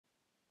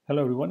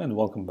Hello everyone and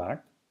welcome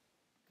back.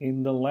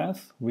 In the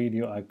last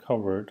video I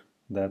covered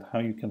that how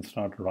you can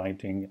start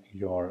writing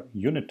your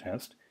unit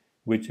test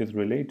which is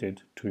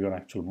related to your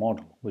actual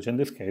model, which in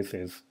this case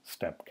is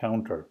step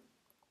counter.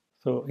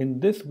 So in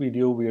this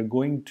video we are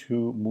going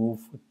to move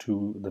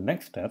to the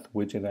next step,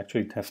 which is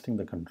actually testing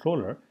the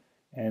controller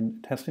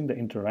and testing the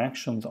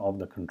interactions of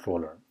the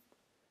controller.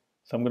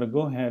 So I'm going to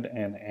go ahead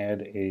and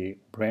add a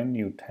brand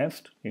new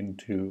test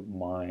into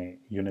my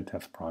unit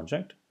test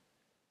project.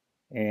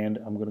 And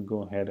I'm going to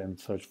go ahead and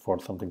search for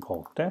something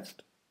called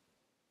test.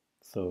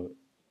 So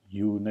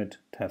unit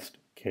test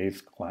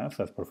case class,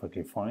 that's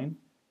perfectly fine.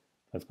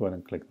 Let's go ahead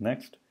and click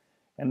next.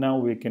 And now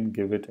we can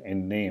give it a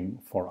name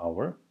for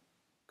our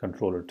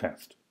controller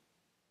test.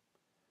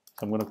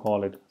 So I'm going to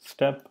call it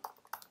step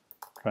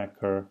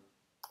tracker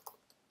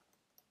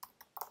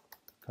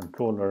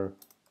controller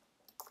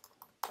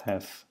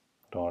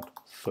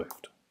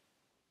test.swift.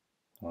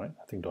 All right,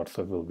 I think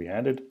 .swift will be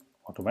added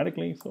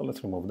automatically, so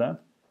let's remove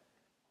that.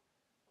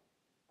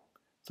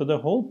 So the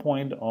whole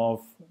point of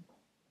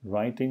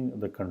writing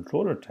the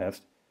controller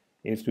test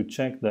is to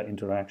check the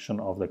interaction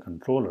of the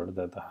controller,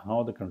 that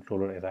how the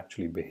controller is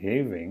actually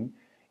behaving.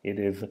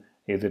 Is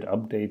it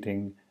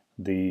updating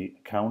the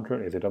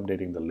counter? Is it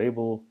updating the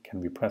label?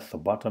 Can we press the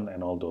button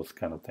and all those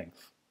kind of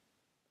things?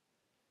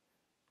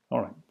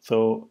 All right,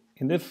 so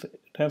in this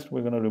test,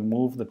 we're going to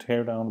remove the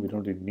teardown. We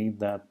don't really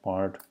need that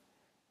part.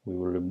 We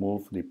will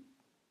remove the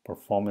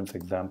performance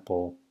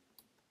example.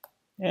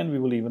 And we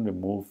will even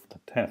remove the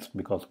test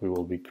because we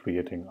will be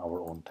creating our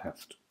own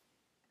test.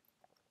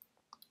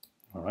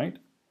 All right.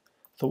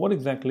 So what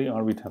exactly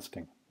are we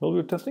testing? Well,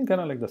 we're testing kind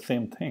of like the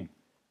same thing,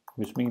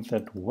 which means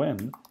that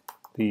when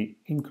the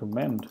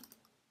increment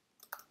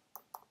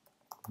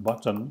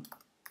button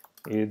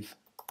is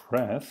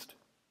pressed,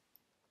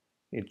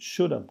 it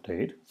should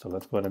update. So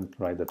let's go ahead and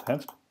try the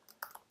test.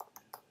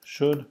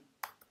 Should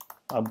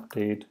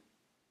update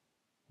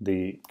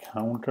the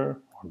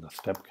counter or the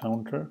step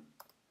counter.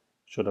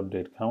 Should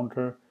update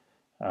counter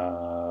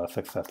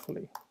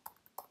successfully.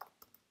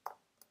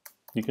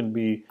 You can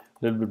be a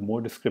little bit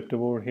more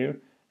descriptive over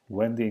here.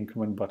 When the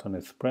increment button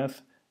is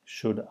pressed,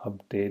 should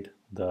update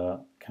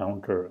the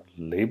counter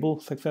label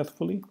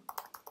successfully.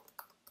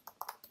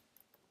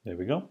 There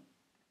we go.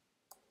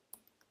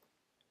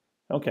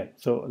 Okay,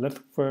 so let's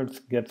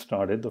first get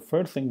started. The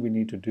first thing we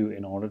need to do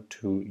in order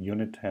to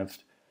unit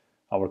test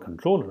our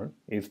controller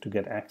is to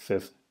get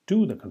access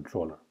to the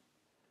controller.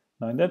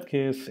 Now in this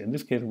case,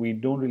 we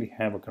don't really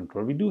have a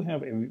controller. We do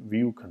have a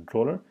view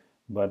controller,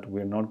 but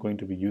we're not going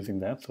to be using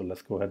that. So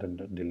let's go ahead and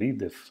delete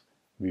this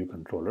view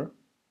controller.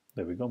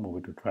 There we go, move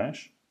it to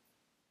trash.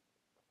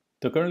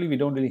 So currently we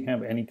don't really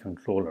have any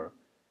controller,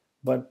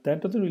 but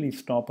that doesn't really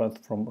stop us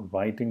from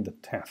writing the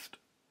test.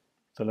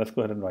 So let's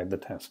go ahead and write the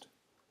test.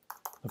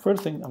 The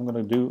first thing I'm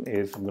going to do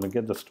is I'm going to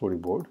get the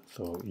storyboard.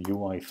 So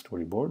UI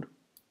storyboard.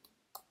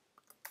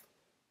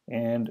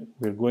 And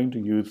we're going to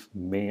use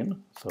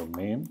main. So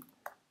main.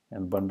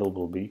 And bundle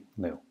will be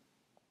nil.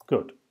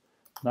 Good.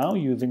 Now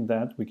using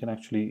that, we can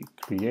actually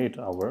create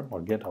our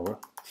or get our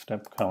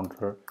step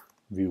counter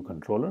view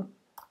controller.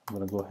 I'm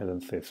going to go ahead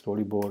and say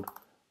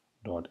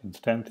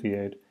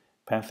storyboard.instantiate,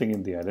 passing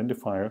in the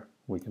identifier.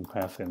 We can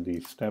pass in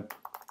the step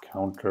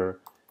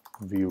counter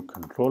view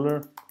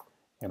controller,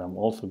 and I'm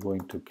also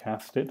going to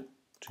cast it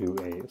to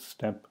a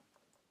step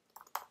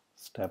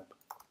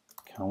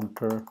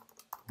counter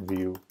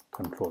view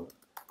controller.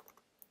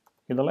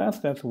 In the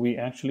last test, we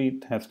actually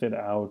tested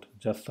out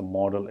just the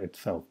model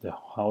itself,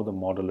 how the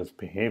model is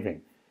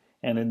behaving.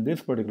 And in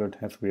this particular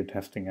test, we are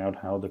testing out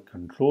how the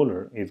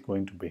controller is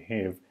going to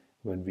behave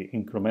when we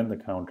increment the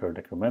counter,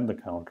 decrement the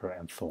counter,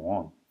 and so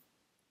on.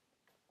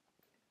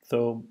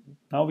 So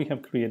now we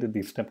have created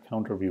the step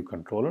counter view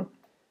controller,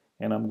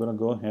 and I'm going to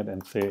go ahead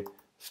and say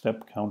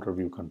step counter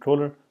view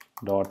controller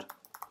dot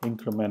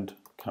increment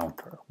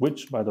counter,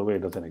 which by the way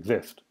doesn't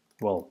exist.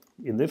 Well,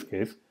 in this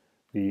case,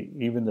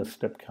 even the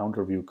step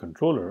counter view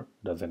controller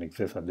doesn't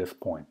exist at this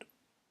point.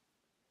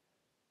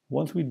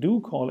 Once we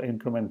do call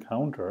increment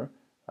counter,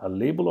 a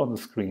label on the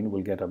screen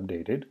will get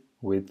updated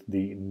with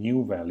the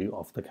new value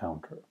of the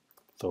counter.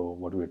 So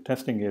what we're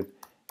testing is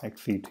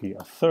xct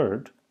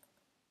assert,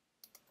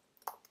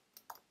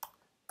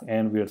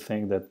 and we are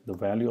saying that the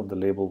value of the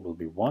label will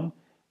be 1,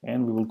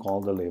 and we will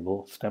call the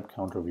label step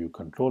counter view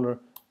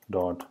controller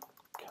dot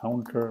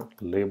counter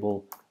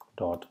label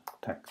dot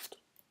text.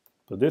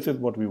 So this is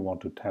what we want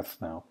to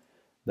test now,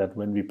 that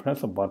when we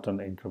press a button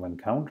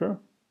increment counter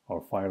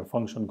or fire a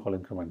function called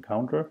increment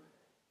counter,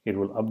 it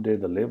will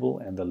update the label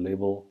and the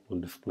label will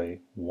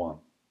display 1.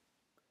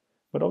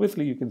 But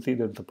obviously you can see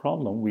there's a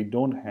problem. We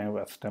don't have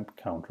a step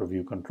counter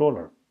view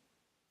controller.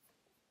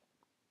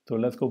 So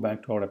let's go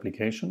back to our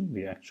application,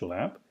 the actual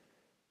app,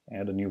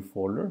 add a new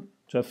folder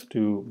just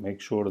to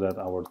make sure that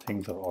our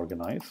things are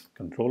organized,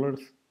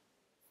 controllers.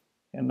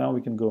 And now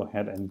we can go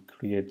ahead and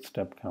create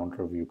step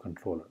counter view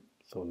controller.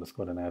 So let's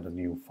go ahead and add a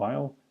new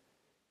file.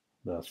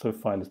 The Swift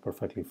file is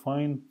perfectly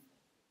fine.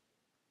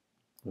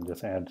 We'll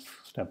just add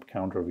step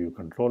counter view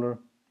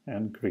controller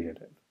and create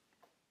it.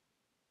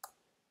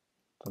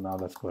 So now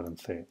let's go ahead and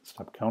say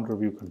step counter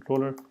view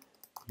controller,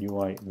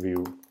 UI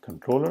view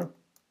controller.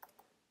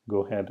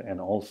 Go ahead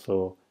and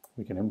also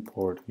we can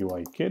import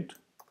UIKit.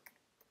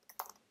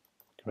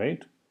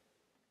 Great.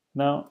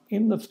 Now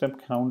in the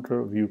step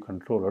counter view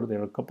controller,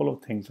 there are a couple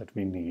of things that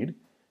we need.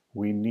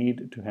 We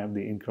need to have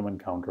the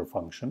increment counter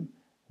function.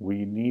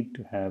 We need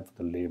to have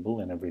the label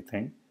and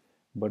everything.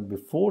 But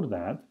before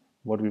that,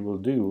 what we will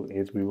do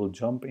is we will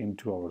jump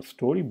into our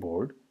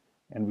storyboard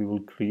and we will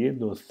create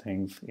those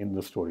things in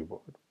the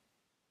storyboard.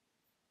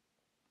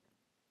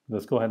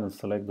 Let's go ahead and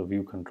select the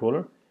view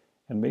controller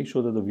and make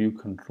sure that the view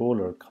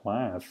controller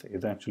class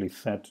is actually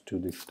set to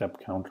the step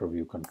counter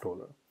view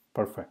controller.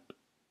 Perfect.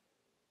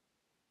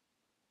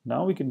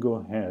 Now we can go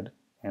ahead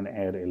and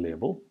add a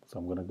label. So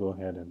I'm going to go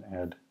ahead and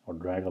add or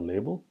drag a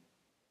label.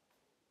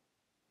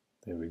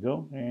 There we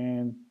go.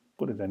 And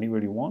put it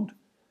anywhere you want.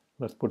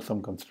 Let's put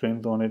some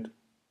constraints on it.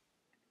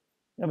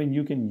 I mean,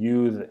 you can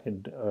use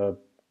a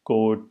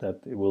code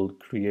that it will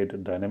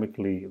create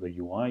dynamically the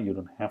UI. You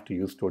don't have to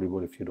use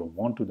storyboard if you don't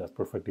want to. That's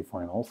perfectly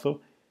fine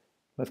also.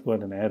 Let's go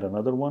ahead and add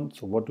another one.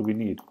 So what do we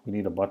need? We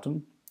need a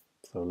button.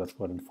 So let's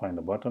go ahead and find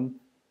a button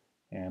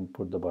and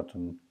put the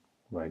button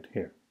right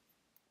here.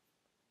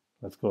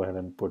 Let's go ahead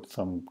and put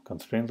some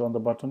constraints on the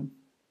button.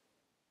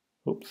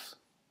 Oops,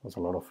 there's a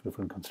lot of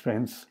different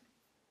constraints.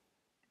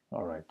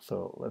 All right,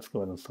 so let's go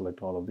ahead and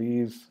select all of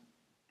these.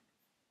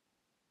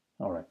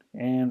 All right,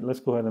 and let's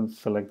go ahead and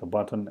select the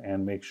button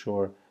and make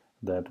sure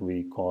that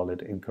we call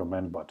it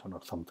increment button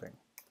or something.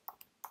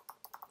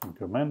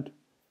 Increment.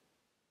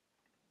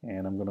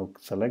 And I'm going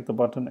to select the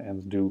button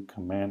and do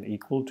command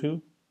equal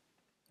to,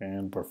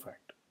 and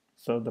perfect.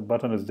 So the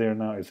button is there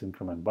now, it's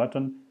increment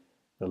button.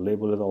 The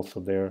label is also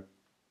there.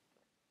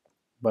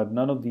 But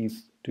none of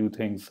these two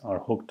things are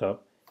hooked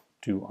up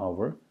to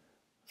our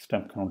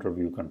step counter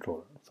view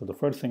controller. So the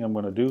first thing I'm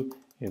going to do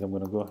is I'm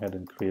going to go ahead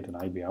and create an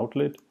IB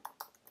outlet,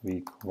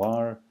 weak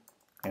var,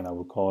 and I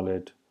will call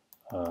it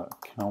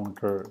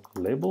counter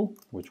label,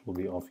 which will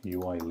be of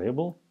UI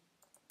label.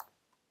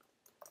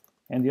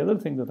 And the other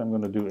thing that I'm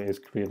going to do is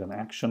create an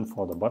action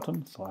for the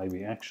button. So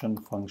IB action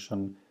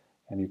function,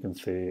 and you can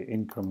say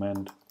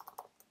increment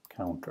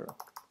counter.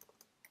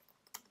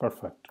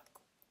 Perfect.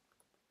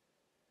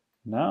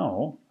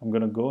 Now I'm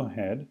going to go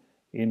ahead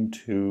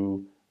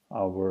into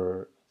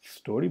our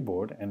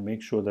storyboard and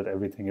make sure that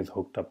everything is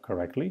hooked up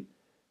correctly.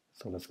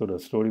 So let's go to the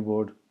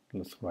storyboard.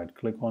 Let's right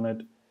click on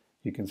it.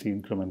 You can see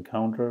increment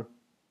counter.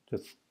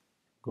 Just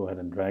go ahead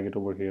and drag it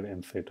over here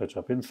and say touch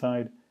up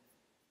inside.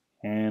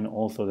 And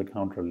also the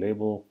counter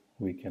label,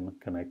 we can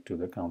connect to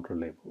the counter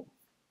label.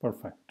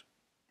 Perfect.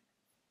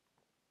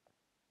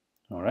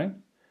 All right.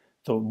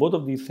 So both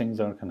of these things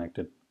are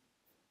connected.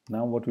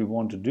 Now what we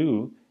want to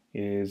do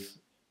is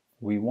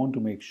we want to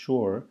make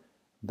sure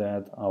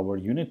that our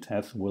unit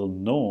tests will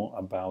know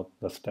about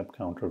the step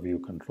counter view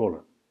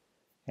controller.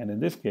 And in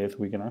this case,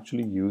 we can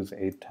actually use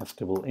a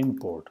testable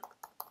import.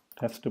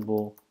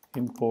 Testable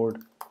import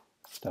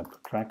step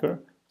tracker.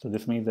 So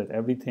this means that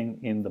everything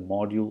in the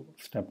module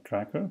step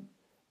tracker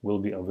will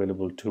be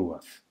available to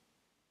us.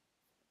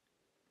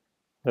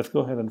 Let's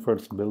go ahead and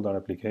first build our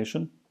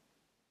application.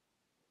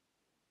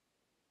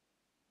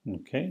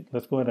 Okay,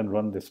 let's go ahead and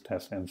run this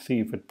test and see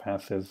if it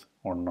passes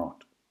or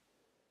not.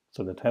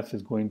 So the test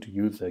is going to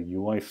use a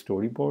UI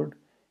storyboard.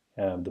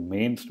 The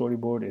main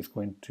storyboard is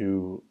going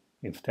to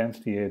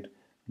instantiate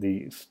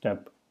the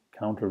step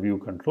counter view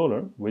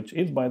controller, which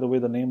is, by the way,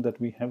 the name that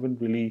we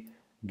haven't really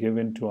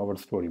given to our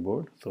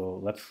storyboard. So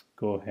let's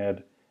go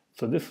ahead.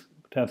 So this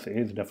test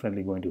is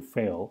definitely going to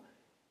fail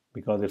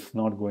because it's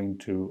not going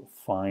to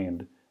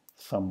find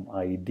some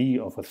ID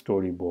of a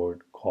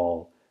storyboard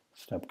called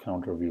step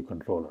counter view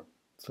controller.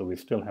 So we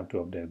still have to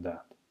update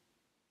that.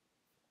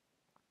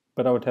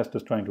 But our test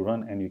is trying to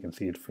run and you can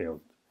see it failed.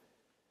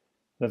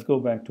 Let's go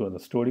back to the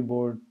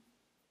storyboard.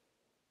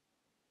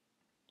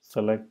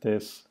 Select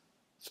this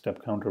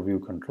step counter view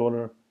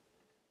controller.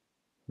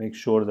 Make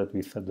sure that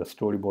we set the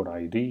storyboard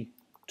ID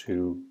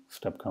to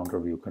step counter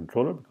view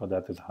controller because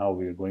that is how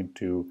we are going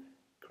to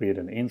create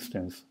an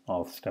instance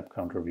of step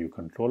counter view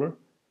controller.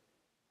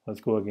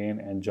 Let's go again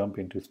and jump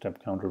into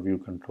step counter view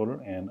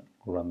controller and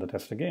run the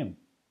test again.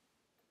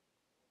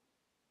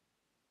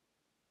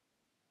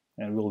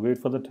 And we'll wait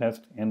for the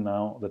test, and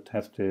now the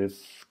test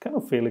is kind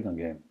of failing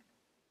again.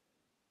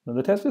 Now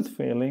the test is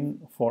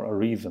failing for a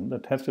reason. The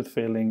test is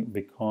failing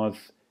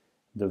because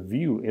the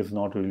view is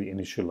not really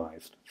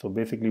initialized. So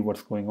basically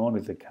what's going on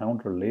is the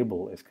counter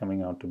label is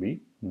coming out to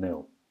be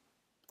nil.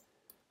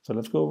 So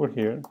let's go over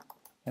here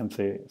and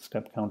say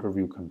step counter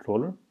view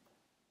controller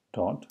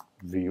dot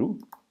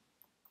view.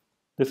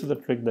 This is a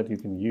trick that you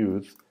can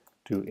use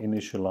to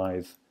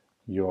initialize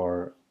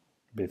your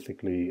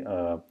basically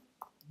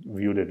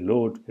viewed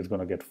load is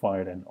going to get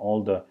fired and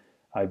all the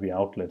IB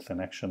outlets and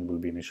action will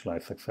be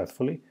initialized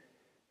successfully.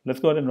 Let's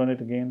go ahead and run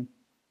it again.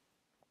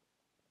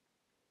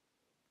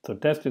 So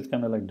test is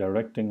kind of like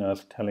directing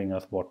us, telling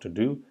us what to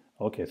do.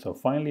 Okay, so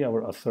finally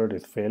our assert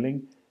is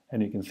failing,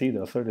 and you can see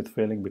the assert is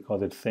failing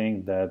because it's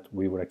saying that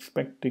we were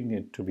expecting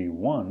it to be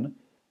 1,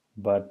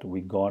 but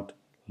we got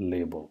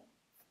label.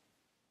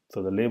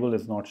 So the label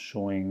is not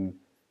showing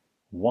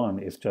 1,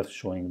 it's just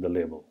showing the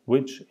label,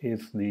 which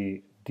is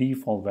the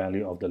default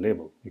value of the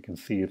label. You can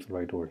see it's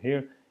right over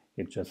here.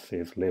 It just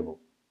says label.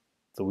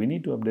 So we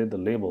need to update the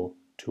label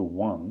to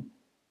 1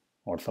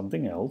 or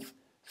something else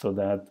so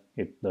that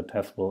the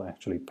test will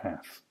actually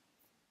pass.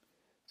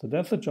 So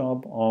that's the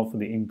job of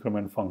the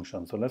increment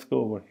function. So let's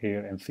go over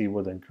here and see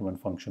what the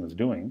increment function is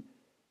doing.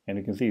 And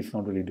you can see it's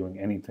not really doing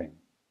anything.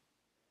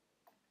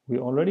 We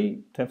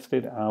already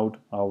tested out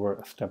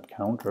our step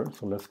counter.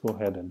 So let's go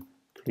ahead and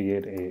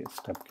create a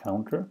step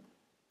counter,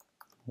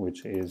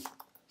 which is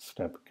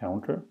step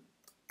counter.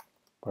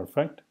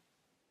 Perfect.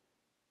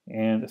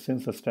 And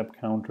since the step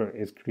counter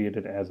is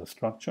created as a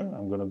structure,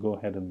 I'm going to go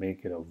ahead and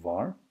make it a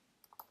var.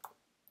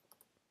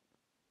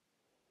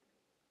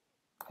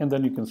 And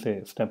then you can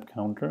say step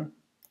counter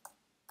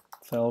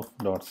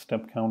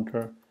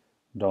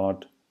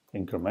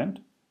self.stepCounter.increment.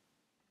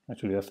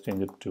 Actually, let's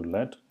change it to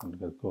let. I'm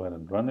going to go ahead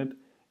and run it.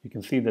 You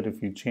can see that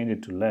if you change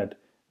it to let,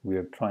 we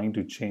are trying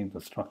to change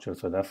the structure,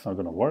 so that's not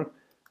going to work.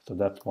 So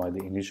that's why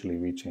initially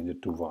we changed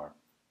it to var.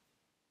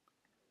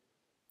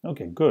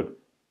 Okay, good.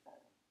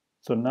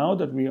 So now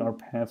that we are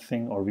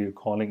passing, or we are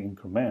calling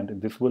increment,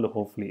 this will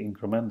hopefully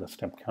increment the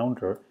step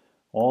counter.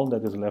 All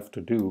that is left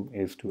to do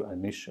is to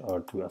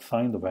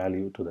assign the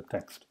value to the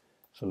text.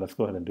 So let's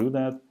go ahead and do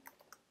that.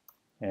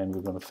 And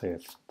we're going to say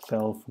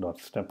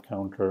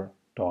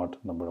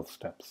self.stepCounter.number of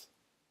steps.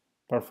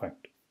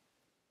 Perfect.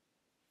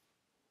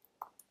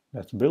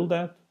 Let's build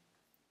that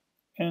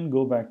and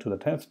go back to the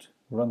test,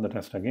 run the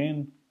test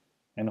again,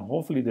 and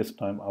hopefully this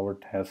time our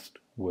test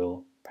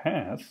will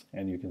pass,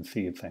 and you can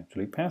see it's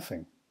actually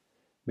passing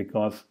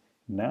because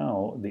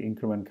now the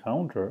increment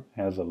counter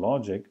has a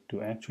logic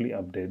to actually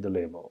update the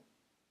label.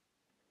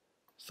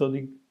 So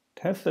the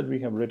test that we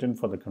have written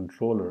for the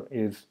controller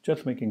is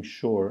just making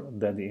sure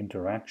that the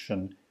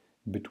interaction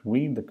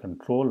between the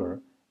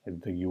controller,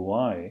 the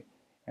UI,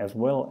 as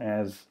well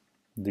as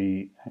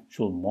the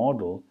actual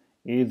model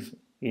is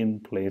in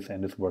place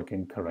and is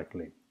working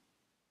correctly.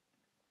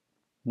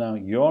 Now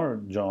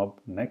your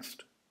job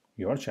next,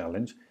 your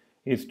challenge,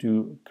 is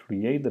to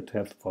create the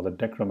test for the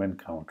decrement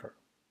counter.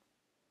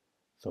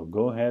 So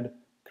go ahead,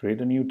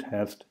 create a new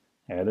test,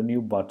 add a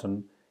new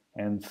button,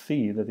 and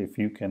see that if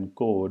you can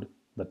code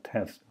the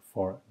test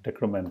for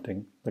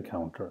decrementing the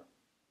counter.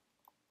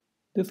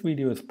 This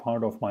video is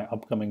part of my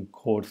upcoming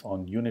course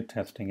on unit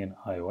testing in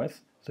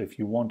iOS. So if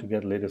you want to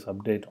get latest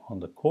update on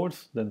the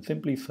course, then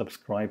simply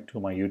subscribe to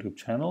my YouTube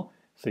channel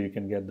so you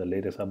can get the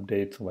latest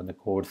updates when the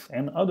course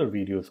and other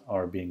videos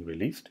are being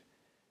released.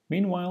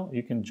 Meanwhile,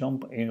 you can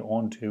jump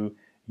onto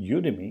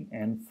Udemy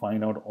and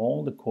find out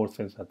all the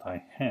courses that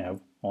I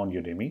have on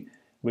Udemy,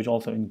 which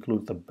also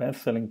includes the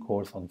best-selling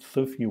course on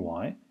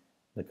SwiftUI,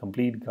 the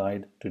complete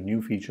guide to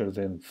new features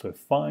in Swift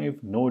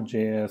 5,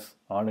 NodeJS,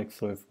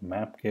 RxSwift,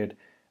 MapKit,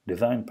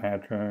 design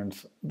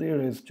patterns.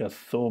 There is just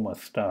so much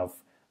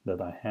stuff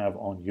that I have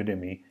on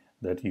Udemy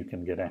that you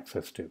can get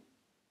access to.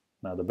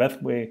 Now, the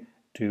best way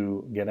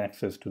to get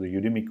access to the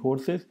Udemy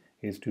courses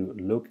is to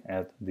look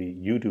at the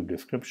YouTube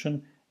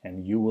description,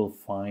 and you will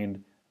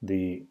find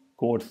the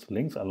course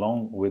links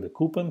along with the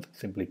coupons.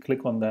 Simply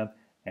click on that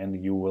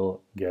and you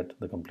will get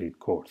the complete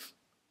course.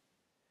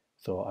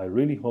 So I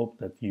really hope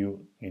that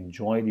you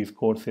enjoy these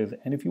courses,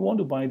 and if you want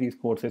to buy these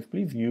courses,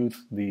 please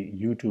use the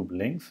YouTube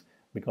links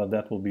because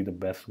that will be the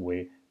best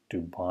way to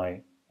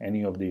buy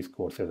any of these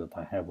courses that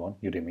I have on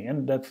Udemy,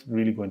 and that's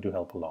really going to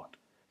help a lot.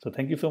 So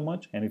thank you so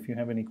much, and if you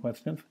have any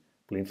questions,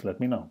 please let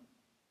me know.